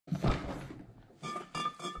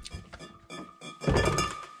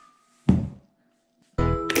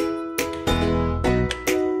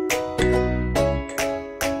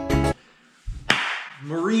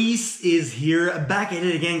is here, back at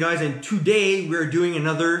it again, guys, and today we're doing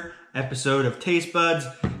another episode of Taste Buds.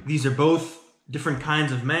 These are both different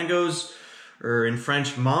kinds of mangoes, or in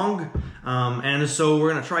French, mangue. And so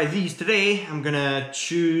we're gonna try these today. I'm gonna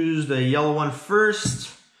choose the yellow one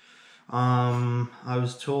first. I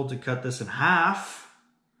was told to cut this in half,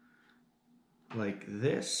 like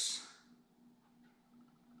this.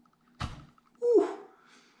 Ooh.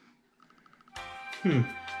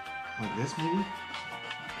 Like this, maybe?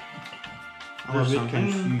 I'm a bit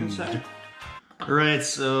confused. Alright,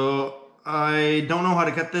 so I don't know how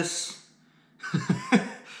to cut this.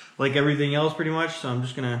 Like everything else pretty much, so I'm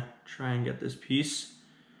just gonna try and get this piece.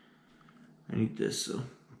 I need this, so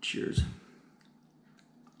cheers.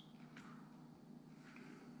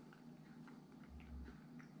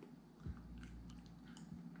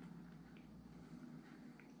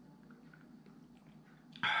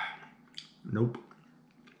 Nope.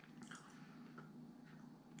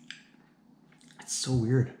 It's so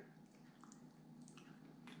weird.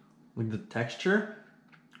 Like the texture,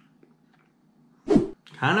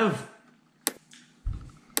 kind of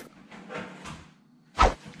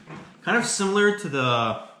similar to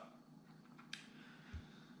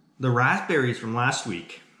the raspberries from last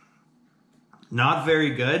week. Not very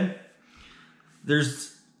good.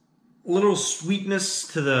 There's a little sweetness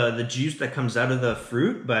to the juice that comes out of the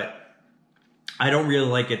fruit, but I don't really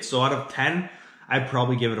like it. So out of 10, I'd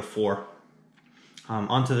probably give it a 4.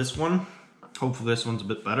 Onto this one. Hopefully this one's a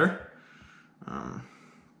bit better. All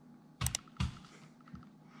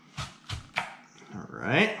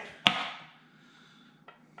right.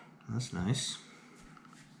 That's nice.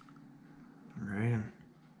 All right. And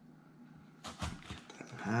get that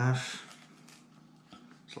in half.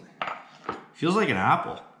 Feels like an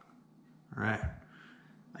apple. All right.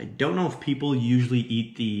 I don't know if people usually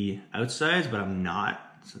eat the outsides, but I'm not,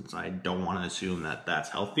 since I don't want to assume that that's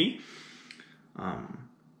healthy.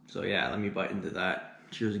 So yeah, let me bite into that.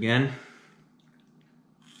 Cheers again.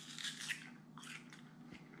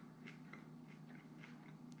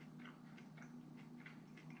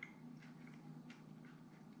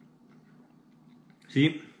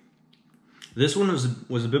 See, this one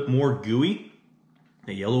was a bit more gooey,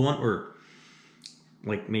 the yellow one, or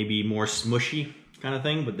like maybe more smushy kind of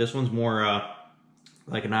thing, but this one's more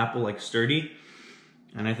like an apple, like sturdy,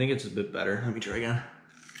 and I think it's a bit better. Let me try again.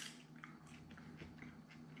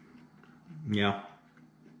 Yeah.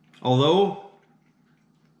 Although,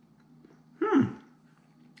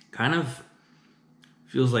 kind of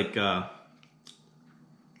feels like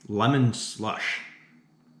lemon slush.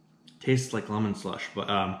 Tastes like lemon slush,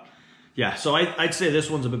 but yeah. So I'd say this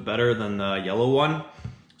one's a bit better than the yellow one.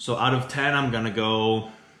 So out of 10, I'm gonna go.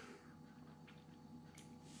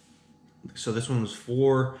 So this one was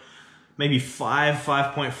 4, maybe 5,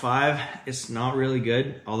 5.5. It's not really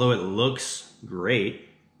good, although it looks great.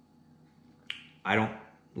 I don't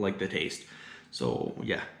like the taste. So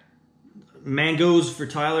yeah, mangoes for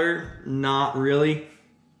Tyler, not really.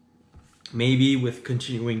 Maybe with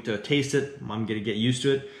continuing to taste it, I'm gonna get used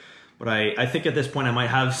to it. But I think at this point I might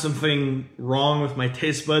have something wrong with my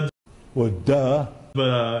taste buds. Well, duh.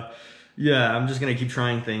 But yeah, I'm just gonna keep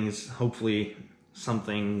trying things. Hopefully some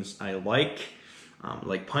things I like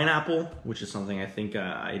pineapple, which is something I think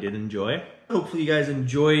I did enjoy. Hopefully you guys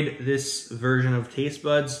enjoyed this version of Taste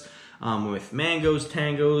Buds. With mangoes,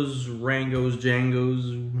 tangos, rangos,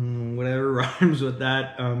 jangos, whatever rhymes with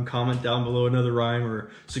that. Comment down below another rhyme or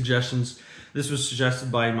suggestions. This was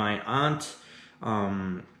suggested by my aunt.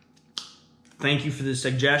 Thank you for the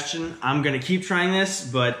suggestion. I'm gonna keep trying this,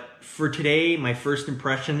 but for today, my first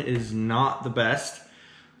impression is not the best,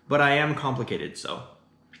 but I am complicated, so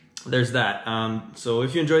there's that. So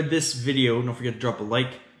if you enjoyed this video, don't forget to drop a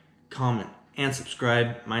like, comment, and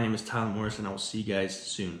subscribe. My name is Tyler Morris, and I will see you guys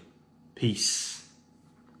soon. Peace.